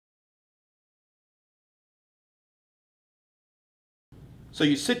So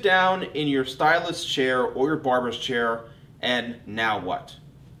you sit down in your stylist's chair or your barber's chair, and now what?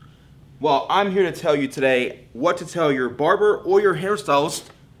 Well, I'm here to tell you today what to tell your barber or your hairstylist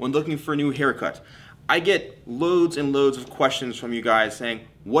when looking for a new haircut. I get loads and loads of questions from you guys saying,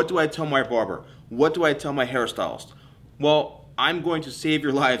 what do I tell my barber? What do I tell my hairstylist? Well, I'm going to save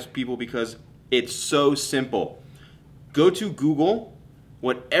your lives, people, because it's so simple. Go to Google,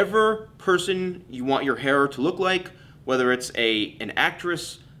 whatever person you want your hair to look like, whether it's an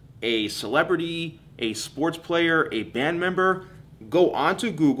actress, a celebrity, a sports player, a band member, go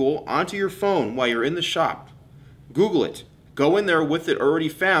onto Google, onto your phone while you're in the shop. Google it. Go in there with it already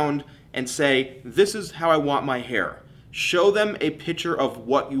found and say, this is how I want my hair. Show them a picture of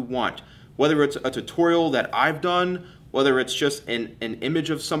what you want. Whether it's a tutorial that I've done, whether it's just an image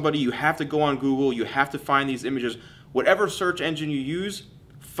of somebody, you have to go on Google, you have to find these images. Whatever search engine you use,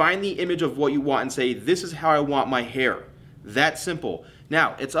 find the image of what you want and say, this is how I want my hair. That simple.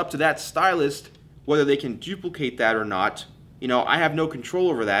 Now, it's up to that stylist whether they can duplicate that or not. You know, I have no control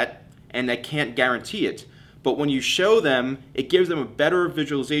over that, and I can't guarantee it. But when you show them, it gives them a better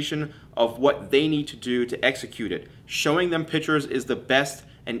visualization of what they need to do to execute it. Showing them pictures is the best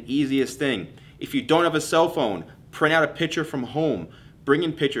and easiest thing. If you don't have a cell phone, print out a picture from home. Bring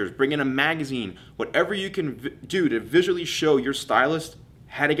in pictures, bring in a magazine, whatever you can do to visually show your stylist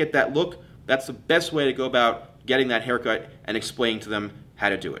how to get that look. That's the best way to go about getting that haircut and explaining to them how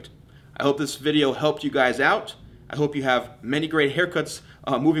to do it. I hope this video helped you guys out. I hope you have many great haircuts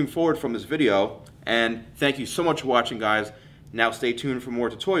moving forward from this video. And thank you so much for watching, guys. Now stay tuned for more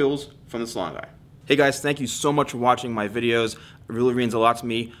tutorials from TheSalonGuy. Hey guys, thank you so much for watching my videos. It really means a lot to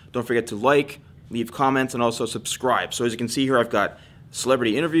me. Don't forget to like, leave comments, and also subscribe. So as you can see here, I've got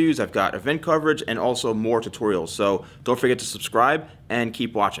celebrity interviews, I've got event coverage, and also more tutorials. So don't forget to subscribe and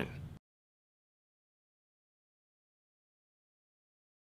keep watching.